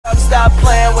stop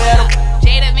playing with him.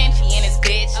 Jdevinci in his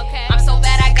bitch. Okay. I'm so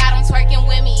bad I got him twerking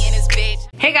with me in his bitch.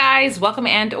 Hey guys, welcome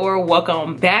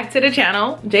welcome back to the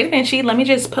channel. Jdevinci. Let me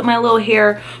just put my little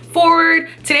hair forward.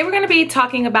 Today we're going to be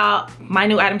talking about my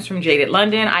new items from Jaded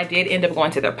London. I did end up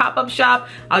going to their pop-up shop.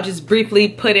 I'll just briefly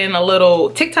put in a little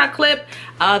TikTok clip.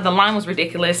 The line was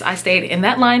ridiculous. I stayed in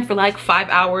that line for like 5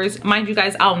 hours. Mind you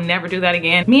guys, I'll never do that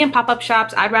again. Me and pop-up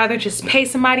shops, I'd rather just pay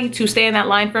somebody to stay in that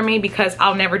line for me because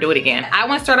I'll never do it again. I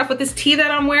want to start off with this tee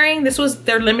that I'm wearing. This was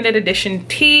their limited edition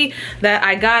tee that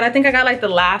I got. I think I got like the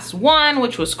last one,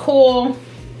 which was cool.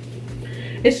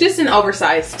 It's just an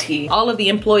oversized tee. All of the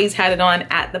employees had it on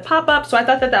at the pop-up, so I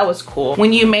thought that that was cool.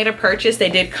 When you made a purchase,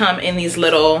 they did come in these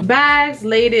little bags,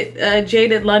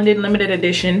 Jaded London limited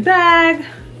edition bag.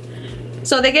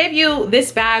 So they gave you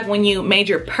this bag when you made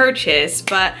your purchase,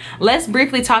 but let's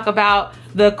briefly talk about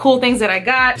the cool things that I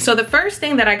got. So the first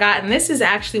thing that I got, and this is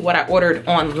actually what I ordered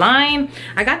online,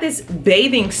 I got this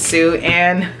bathing suit,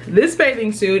 and this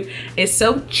bathing suit is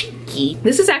so cheeky.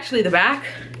 This is actually the back,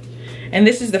 and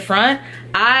this is the front.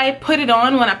 I put it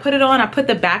on, when I put it on, I put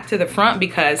the back to the front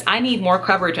because I need more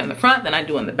coverage on the front than I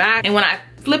do in the back. And when I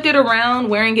flipped it around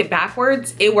wearing it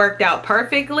backwards, it worked out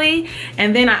perfectly.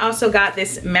 And then I also got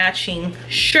this matching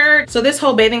shirt. So this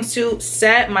whole bathing suit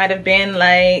set might have been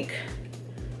like,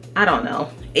 I don't know,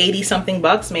 80 something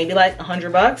bucks, maybe like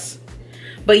 100 bucks.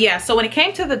 But yeah, so when it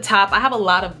came to the top, I have a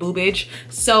lot of boobage.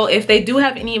 So if they do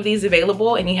have any of these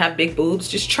available and you have big boobs,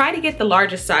 just try to get the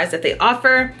largest size that they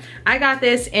offer. I got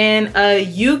this in a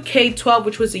UK 12,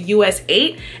 which was a US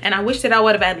 8. And I wish that I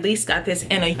would have at least got this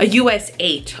in a US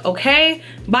 8, okay?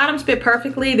 Bottoms fit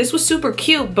perfectly. This was super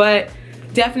cute, but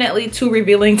definitely too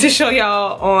revealing to show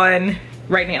y'all on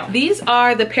right now. These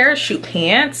are the parachute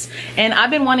pants, and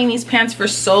I've been wanting these pants for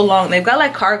so long. They've got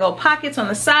like cargo pockets on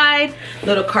the side,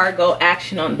 little cargo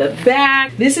action on the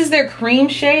back. This is their cream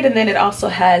shade, and then it also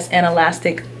has an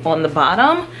elastic on the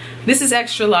bottom. This is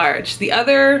extra large. The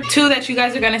other two that you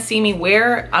guys are gonna see me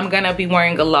wear, I'm gonna be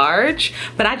wearing a large,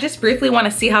 but I just briefly wanna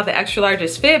see how the extra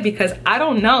larges fit because I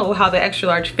don't know how the extra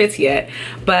large fits yet,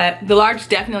 but the large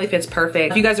definitely fits perfect.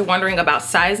 If you guys are wondering about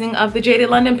sizing of the Jaded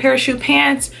London parachute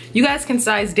pants, you guys can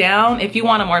size down. If you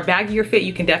want a more baggier fit,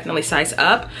 you can definitely size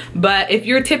up, but if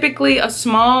you're typically a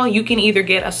small, you can either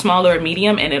get a small or a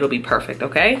medium and it'll be perfect,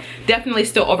 okay? Definitely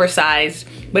still oversized,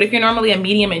 but if you're normally a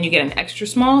medium and you get an extra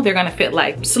small, they're gonna fit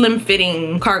like slim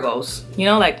fitting cargos, you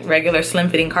know, like regular slim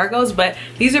fitting cargos, but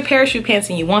these are parachute pants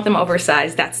and you want them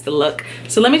oversized. That's the look.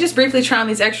 So let me just briefly try on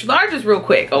these extra larges real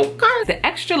quick. Okay. The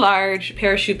extra large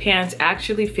parachute pants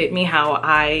actually fit me how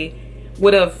I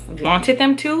would have wanted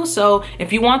them to. So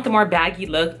if you want the more baggy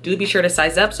look, do be sure to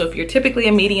size up. So if you're typically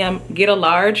a medium, get a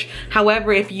large.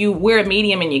 However, if you wear a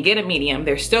medium and you get a medium,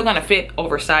 they're still gonna fit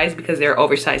oversized because they're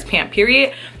oversized pant,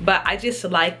 period. But I just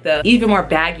like the even more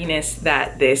bagginess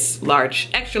that this large,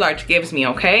 extra large gives me,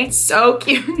 okay? So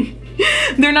cute.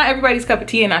 They're not everybody's cup of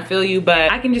tea, and I feel you,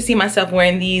 but I can just see myself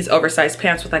wearing these oversized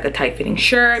pants with like a tight fitting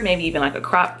shirt, maybe even like a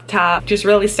crop top, just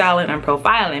really styling and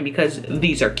profiling because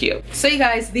these are cute. So you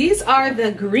guys, these are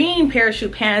the green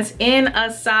parachute pants in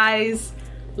a size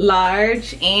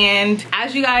large, and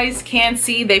as you guys can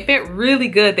see, they fit really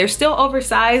good. They're still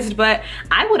oversized, but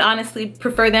I would honestly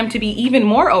prefer them to be even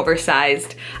more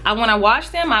oversized. When I wash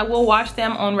them, I will wash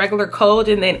them on regular cold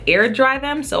and then air dry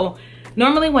them. So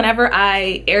normally whenever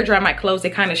I air dry my clothes, they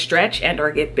kind of stretch and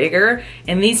or get bigger,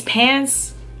 and these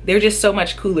pants, they're just so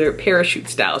much cooler parachute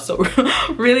style. So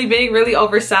really big, really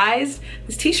oversized.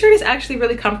 This t-shirt is actually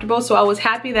really comfortable, so I was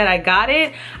happy that I got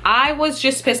it. I was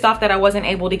just pissed off that I wasn't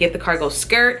able to get the cargo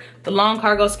skirt, the long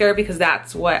cargo skirt, because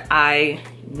that's what I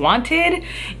wanted,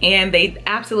 and they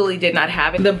absolutely did not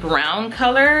have it. The brown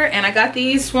color, and I got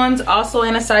these ones also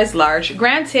in a size large.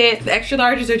 Granted, the extra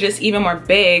larges are just even more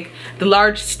big. The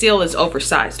large still is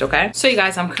oversized, okay? So you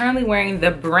guys, I'm currently wearing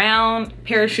the brown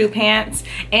parachute pants,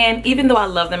 and even though I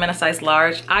love them in a size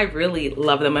large, I really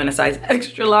love them in a size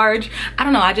extra large. I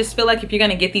don't know, I just feel like if you're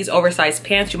gonna get these oversized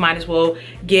pants, you might as well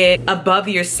get above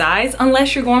your size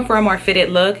unless you're going for a more fitted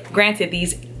look. Granted,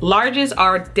 these larges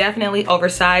are definitely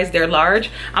oversized. They're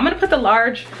large. I'm gonna put the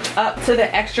large up to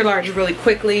the extra large really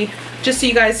quickly just so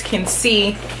you guys can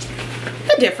see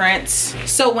the difference.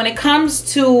 So when it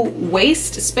comes to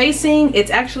waist spacing,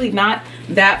 it's actually not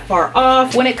that far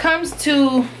off. When it comes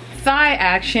to thigh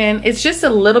action, it's just a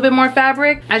little bit more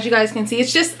fabric. As you guys can see,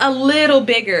 it's just a little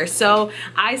bigger. So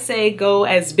I say go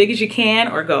as big as you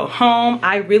can or go home.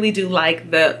 I really do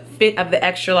like the fit of the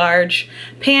extra large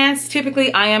pants.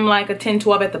 Typically I am like a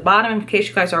 10-12 at the bottom, in case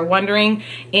you guys are wondering.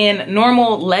 In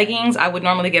normal leggings, I would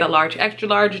normally get a large extra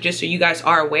large, just so you guys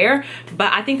are aware.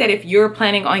 But I think that if you're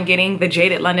planning on getting the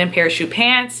Jaded London parachute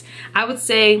pants, I would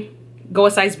say go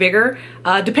a size bigger,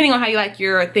 depending on how you like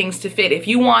your things to fit. If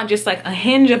you want just like a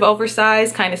hinge of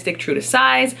oversized, kind of stick true to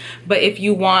size. But if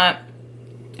you want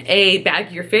a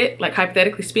baggier fit, like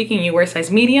hypothetically speaking, you wear a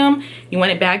size medium, you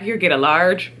want it baggier, get a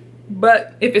large.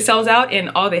 But if it sells out and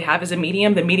all they have is a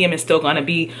medium, the medium is still gonna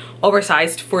be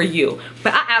oversized for you.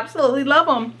 But I absolutely love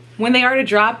them. When they are to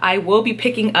drop, I will be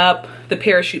picking up the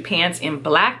parachute pants in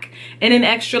black in an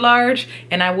extra large,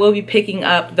 and I will be picking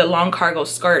up the long cargo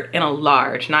skirt in a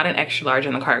large, not an extra large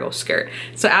in the cargo skirt.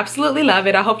 So absolutely love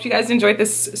it. I hope you guys enjoyed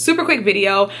this super quick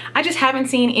video. I just haven't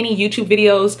seen any YouTube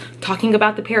videos talking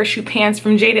about the parachute pants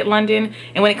from Jaded London.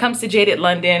 And when it comes to Jaded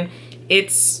London,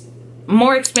 it's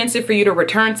more expensive for you to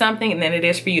return something than it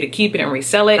is for you to keep it and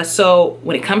resell it. So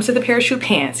when it comes to the parachute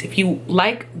pants, if you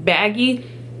like baggy,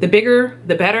 the bigger,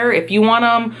 the better. If you want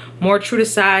them more true to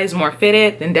size, more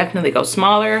fitted, then definitely go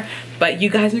smaller. But you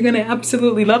guys are gonna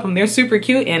absolutely love them. They're super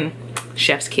cute and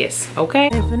chef's kiss, okay?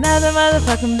 If another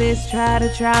motherfucking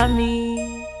bitch try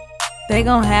me, they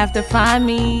gon' have to find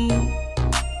me.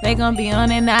 They gon' be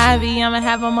on an IV, I'ma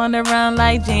have them on the run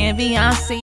like jdevincicollabs.